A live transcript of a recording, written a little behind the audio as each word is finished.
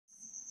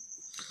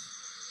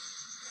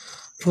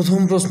প্রথম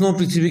প্রশ্ন,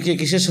 পৃথিবীকে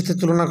কিসের সাথে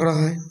তুলনা করা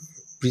হয়?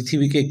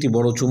 পৃথিবীকে একটি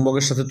বড়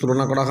চুম্বকের সাথে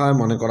তুলনা করা হয়।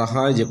 মনে করা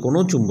হয় যে কোনো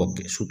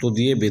চুম্বককে সুতো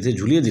দিয়ে বেঁধে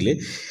ঝুলিয়ে দিলে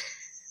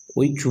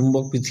ওই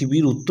চুম্বক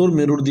পৃথিবীর উত্তর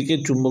মেরুর দিকে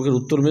চুম্বকের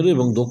উত্তর মেরু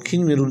এবং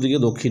দক্ষিণ মেরুর দিকে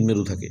দক্ষিণ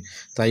মেরু থাকে।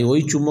 তাই ওই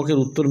চুম্বকের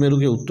উত্তর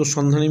মেরুকে উত্তর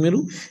সন্ধানী মেরু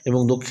এবং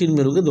দক্ষিণ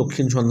মেরুকে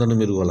দক্ষিণ সন্ধানী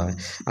মেরু বলা হয়।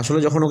 আসলে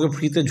যখন ওকে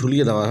ফ্রিতে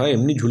ঝুলিয়ে দেওয়া হয়,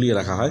 এমনি ঝুলিয়ে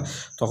রাখা হয়,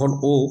 তখন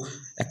ও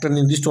একটা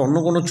নির্দিষ্ট অন্য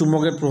কোনো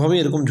চুম্বকের প্রভাবে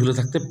এরকম ঝুলে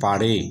থাকতে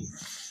পারে।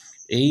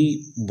 এই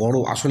বড়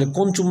আসলে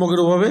কোন চুম্বকের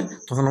অভাবে?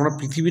 তখন আমরা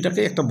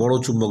পৃথিবীটাকে একটা বড়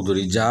চুম্বক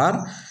ধরি, যার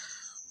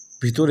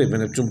ভিতরে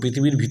মানে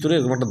পৃথিবীর ভিতরে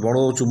এরকম একটা বড়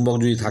চুম্বক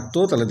যদি থাকতো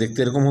তাহলে দেখতে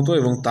এরকম হতো,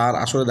 এবং তার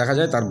আসলে দেখা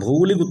যায় তার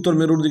ভৌগোলিক উত্তর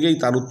মেরুর দিকেই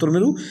তার উত্তর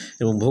মেরু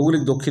এবং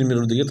ভৌগোলিক দক্ষিণ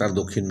মেরুর দিকে তার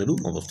দক্ষিণ মেরু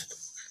অবস্থিত।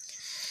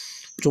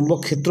 চুম্বক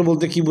ক্ষেত্র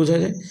বলতে কি বোঝা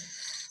যায়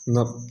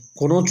না?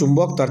 কোনো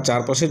চুম্বক তার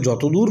চারপাশে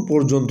যতদূর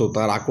পর্যন্ত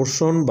তার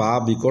আকর্ষণ বা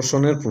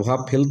বিকর্ষণের প্রভাব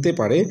ফেলতে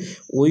পারে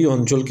ওই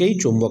অঞ্চলকেই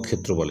চুম্বক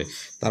ক্ষেত্র বলে।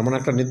 তার মানে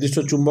একটা নির্দিষ্ট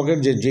চুম্বকের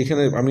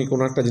যেখানে আমি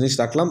কোনো একটা জিনিস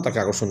রাখলাম তাকে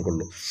আকর্ষণ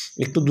করলো,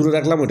 একটু দূরে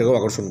রাখলাম ওইটাকেও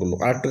আকর্ষণ করলো,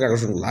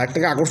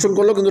 আরেকটাকে আকর্ষণ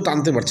করলো কিন্তু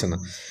টানতে পারছে না।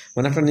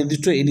 মানে একটা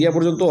নির্দিষ্ট এরিয়া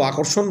পর্যন্ত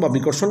আকর্ষণ বা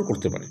বিকর্ষণ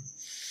করতে পারে।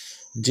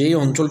 যেই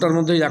অঞ্চলটার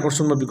মধ্যে এই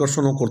আকর্ষণ বা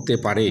বিকর্ষণও করতে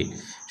পারে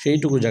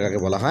সেইটুকু জায়গাকে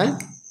বলা হয়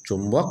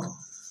চুম্বক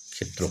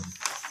ক্ষেত্র।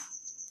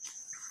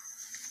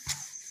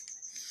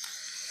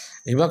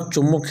 এবার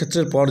চুম্বক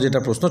ক্ষেত্রের পর যেটা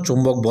প্রশ্ন,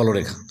 চুম্বক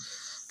বলরেখা।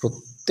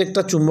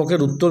 প্রত্যেকটা চুম্বকের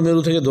উত্তর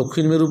মেরু থেকে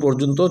দক্ষিণ মেরু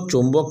পর্যন্ত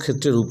চুম্বক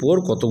ক্ষেত্রের উপর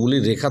কতগুলি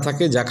রেখা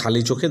থাকে যা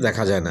খালি চোখে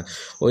দেখা যায় না।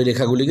 ওই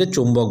রেখাগুলিকে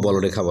চুম্বক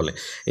বলরেখা বলে।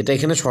 এটা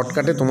এখানে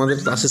শর্টকাটে তোমাদের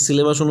ক্লাসের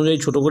সিলেবাস অনুযায়ী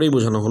ছোটো করেই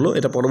বোঝানো হলো,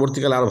 এটা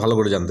পরবর্তীকালে আরও ভালো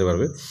করে জানতে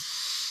পারবে।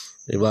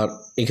 এবার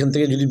এখান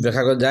থেকে যদি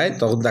দেখা যায়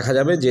তখন দেখা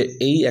যাবে যে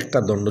এই একটা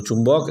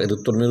দণ্ডচুম্বক, এর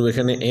উত্তর মেরু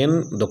এখানে এন,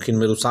 দক্ষিণ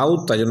মেরু সাউথ,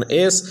 তাই জন্য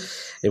এস।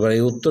 এবার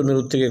এই উত্তর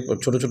মেরুর থেকে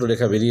ছোট ছোট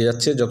রেখা বেরিয়ে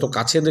যাচ্ছে, যত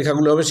কাছের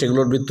রেখাগুলো হবে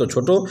সেগুলোর বৃত্ত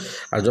ছোট,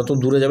 আর যত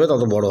দূরে যাবে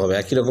তত বড় হবে।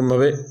 একই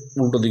রকমভাবে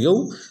উল্টো দিকেও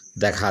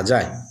দেখা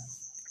যায়।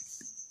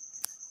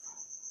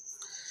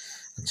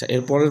 আচ্ছা,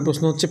 এরপরের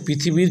প্রশ্ন হচ্ছে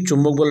পৃথিবীর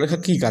চুম্বক বলরেখা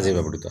কী কাজে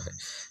ব্যবহৃত হয়?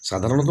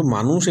 সাধারণত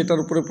মানুষ এটার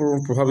উপরে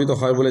প্রভাবিত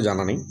হয় বলে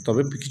জানা নেই,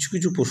 তবে কিছু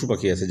কিছু পশু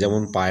পাখি আছে,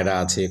 যেমন পায়রা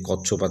আছে,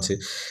 কচ্ছপ আছে,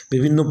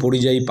 বিভিন্ন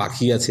পরিযায়ী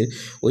পাখি আছে,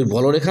 ওই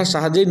বলরেখার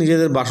সাহায্যেই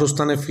নিজেদের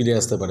বাসস্থানে ফিরে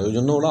আসতে পারে। ওই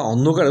জন্য ওরা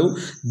অন্ধকারেও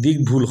দিক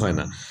ভুল হয়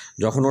না।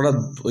 যখন ওরা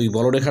ওই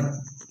বলরেখার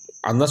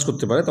আন্দাজ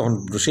করতে পারে তখন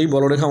সেই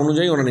বলরেখা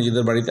অনুযায়ী ওরা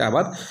নিজেদের বাড়িতে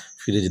আবার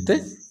ফিরে যেতে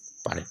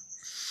পারে।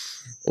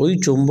 ওই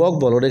চুম্বক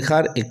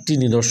বলরেখার একটি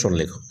নিদর্শন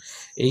লেখো।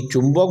 এই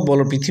চুম্বক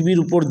পৃথিবীর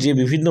উপর যে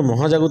বিভিন্ন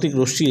মহাজাগতিক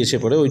রশ্মি এসে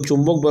পড়ে ওই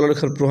চুম্বক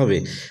বলরেখার প্রভাবে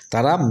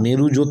তারা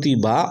মেরুজ্যোতি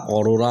বা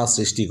অরোরা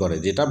সৃষ্টি করে,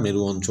 যেটা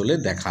মেরু অঞ্চলে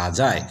দেখা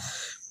যায়।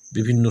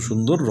 বিভিন্ন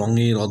সুন্দর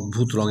রঙের,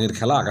 অদ্ভুত রঙের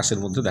খেলা আকাশের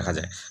মধ্যে দেখা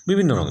যায়,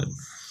 বিভিন্ন রঙের।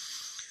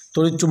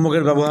 তড়িৎ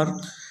চুম্বকের ব্যবহার,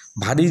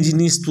 ভারী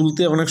জিনিস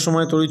তুলতে অনেক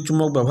সময় তড়িৎ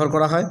চুম্বক ব্যবহার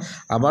করা হয়।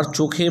 আবার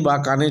চোখে বা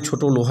কানে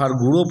ছোট লোহার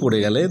গুঁড়ো পড়ে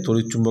গেলে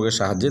তড়িৎ চুম্বকের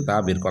সাহায্যে তা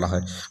বের করা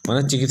হয়, মানে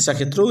চিকিৎসা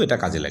ক্ষেত্রেও এটা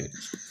কাজে লাগে।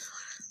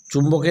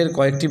 চুম্বকের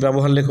কয়েকটি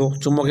ব্যবহার লেখো।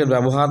 চুম্বকের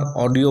ব্যবহার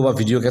অডিও বা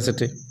ভিডিও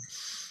ক্যাসেটে,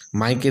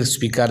 মাইকের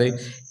স্পিকারে,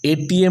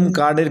 এটিএম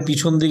কার্ডের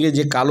পিছন দিকে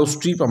যে কালো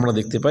স্ট্রিপ আমরা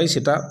দেখতে পাই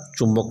সেটা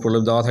চুম্বক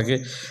প্রলেপ দেওয়া থাকে,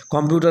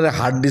 কম্পিউটারে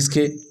হার্ড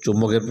ডিস্কে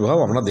চুম্বকের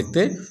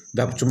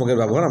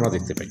ব্যবহার আমরা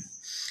দেখতে পাই।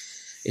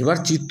 এবার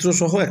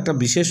চিত্রসহ একটা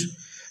বিশেষ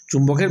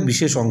চুম্বকের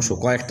বিশেষ অংশ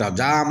কয়েকটা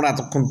যা আমরা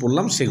এতক্ষণ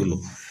পড়লাম সেগুলো।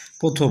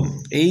 প্রথম,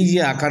 এই যে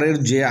আকারের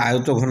যে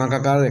আয়ত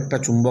ঘনাকার একটা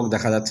চুম্বক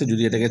দেখা যাচ্ছে,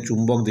 যদি এটাকে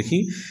চুম্বক দেখি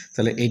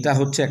তাহলে এটা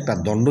হচ্ছে একটা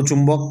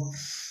দণ্ডচুম্বক,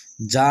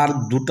 যার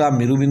দুটা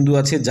মেরুবিন্দু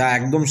আছে, যা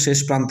একদম শেষ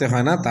প্রান্তে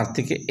হয় না, তার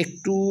থেকে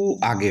একটু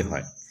আগে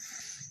হয়।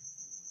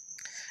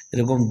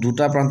 এরকম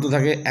দুটা প্রান্ত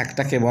থাকে,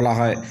 একটাকে বলা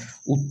হয়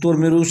উত্তর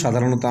মেরু,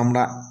 সাধারণত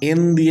আমরা এন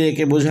দিয়ে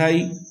একে বোঝাই,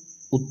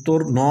 উত্তর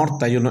নর্থ,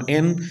 তাই জন্য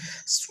এন।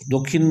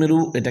 দক্ষিণ মেরু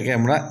এটাকে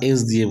আমরা এস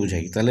দিয়ে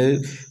বোঝাই। তাহলে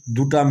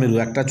দুটা মেরু,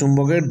 একটা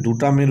চুম্বকের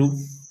দুটা মেরু।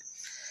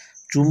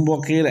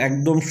 চুম্বকের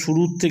একদম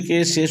শুরু থেকে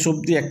শেষ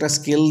অবধি একটা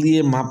স্কেল দিয়ে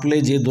মাপলে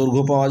যে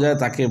দৈর্ঘ্য পাওয়া যায়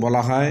তাকে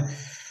বলা হয়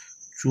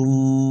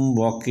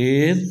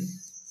চুম্বকের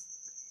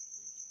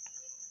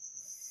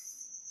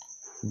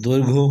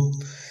দৈর্ঘ্য।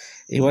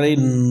 এবার এই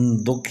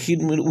দক্ষিণ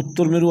মেরু,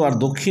 উত্তর মেরু আর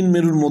দক্ষিণ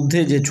মেরুর মধ্যে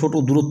যে ছোট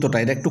দূরত্বটা,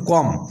 এটা একটু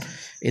কম,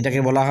 এটাকে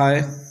বলা হয়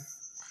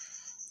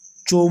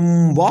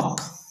চুম্বক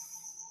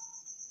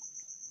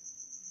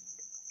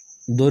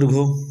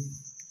দৈর্ঘ্য।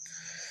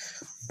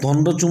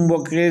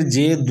 দণ্ডচুম্বকের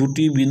যে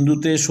দুটি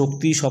বিন্দুতে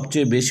শক্তি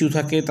সবচেয়ে বেশি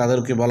থাকে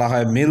তাদেরকে বলা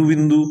হয়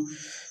মেরুবিন্দু।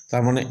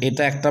 তার মানে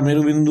এটা একটা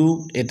মেরুবিন্দু,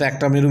 এটা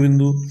একটা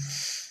মেরুবিন্দু।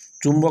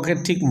 চুম্বকের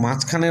ঠিক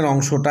মাঝখানের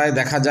অংশটায়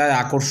দেখা যায়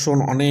আকর্ষণ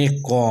অনেক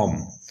কম।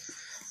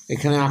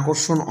 এখানে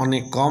আকর্ষণ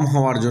অনেক কম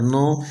হওয়ার জন্য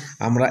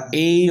আমরা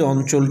এই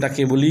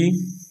অঞ্চলটাকে বলি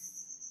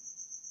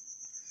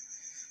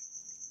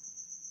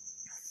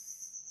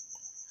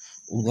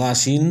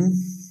উদাসীন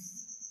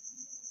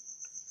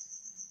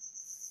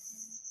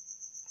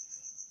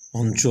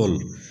অঞ্চল।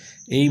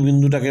 এই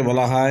বিন্দুটাকে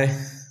বলা হয়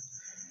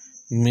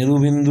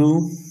মেরুবিন্দু,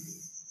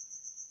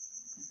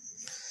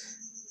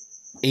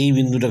 এই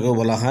বিন্দুটাকেও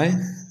বলা হয়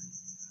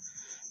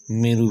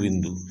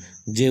মেরুবিন্দু।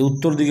 যে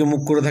উত্তর দিকে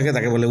মুখ করে থাকে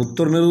তাকে বলে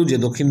উত্তর মেরু, যে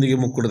দক্ষিণ দিকে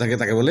মুখ করে থাকে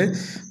তাকে বলে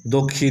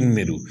দক্ষিণ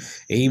মেরু।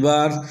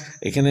 এইবার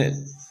এখানে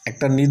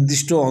একটা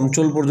নির্দিষ্ট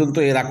অঞ্চল পর্যন্ত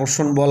এর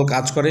আকর্ষণ বল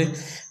কাজ করে।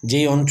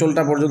 যেই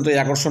অঞ্চলটা পর্যন্ত এই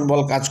আকর্ষণ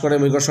বল কাজ করে,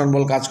 বিকর্ষণ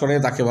বল কাজ করে,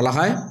 তাকে বলা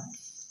হয়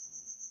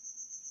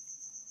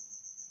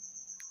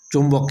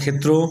চুম্বক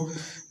ক্ষেত্র।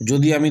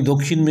 যদি আমি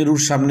দক্ষিণ মেরুর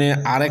সামনে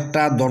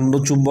আরেকটা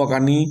দণ্ডচুম্বক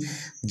আনি,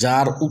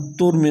 যার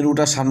উত্তর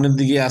মেরুটা সামনের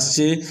দিকে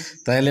আসছে,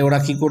 তাহলে ওরা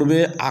কি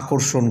করবে?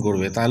 আকর্ষণ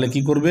করবে। তাহলে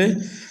কি করবে?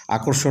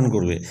 আকর্ষণ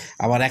করবে।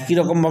 আবার একই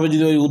রকমভাবে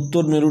যদি ওই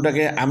উত্তর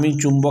মেরুটাকে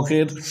আমি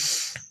চুম্বকের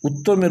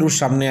উত্তর মেরুর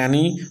সামনে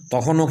আনি,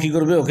 তখনও কী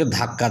করবে? ওকে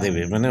ধাক্কা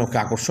দেবে, মানে ওকে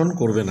আকর্ষণ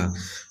করবে না।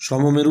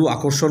 সমমেরু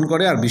আকর্ষণ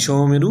করে আর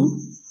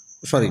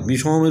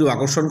বিষমমেরু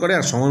আকর্ষণ করে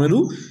আর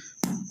সমমেরু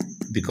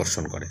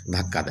বিকর্ষণ করে,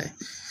 ধাক্কা দেয়।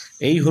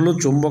 এই হলো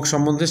চুম্বক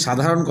সম্বন্ধে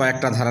সাধারণ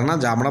কয়েকটা ধারণা,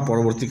 যা আমরা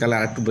পরবর্তীকালে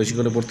আর একটু বেশি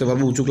করে পড়তে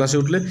পারবো উঁচু ক্লাসে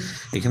উঠলে।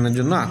 এখানের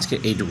জন্য আজকে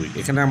এইটুকুই।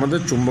 এখানে আমাদের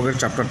চুম্বকের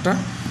চ্যাপ্টারটা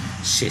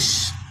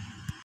শেষ।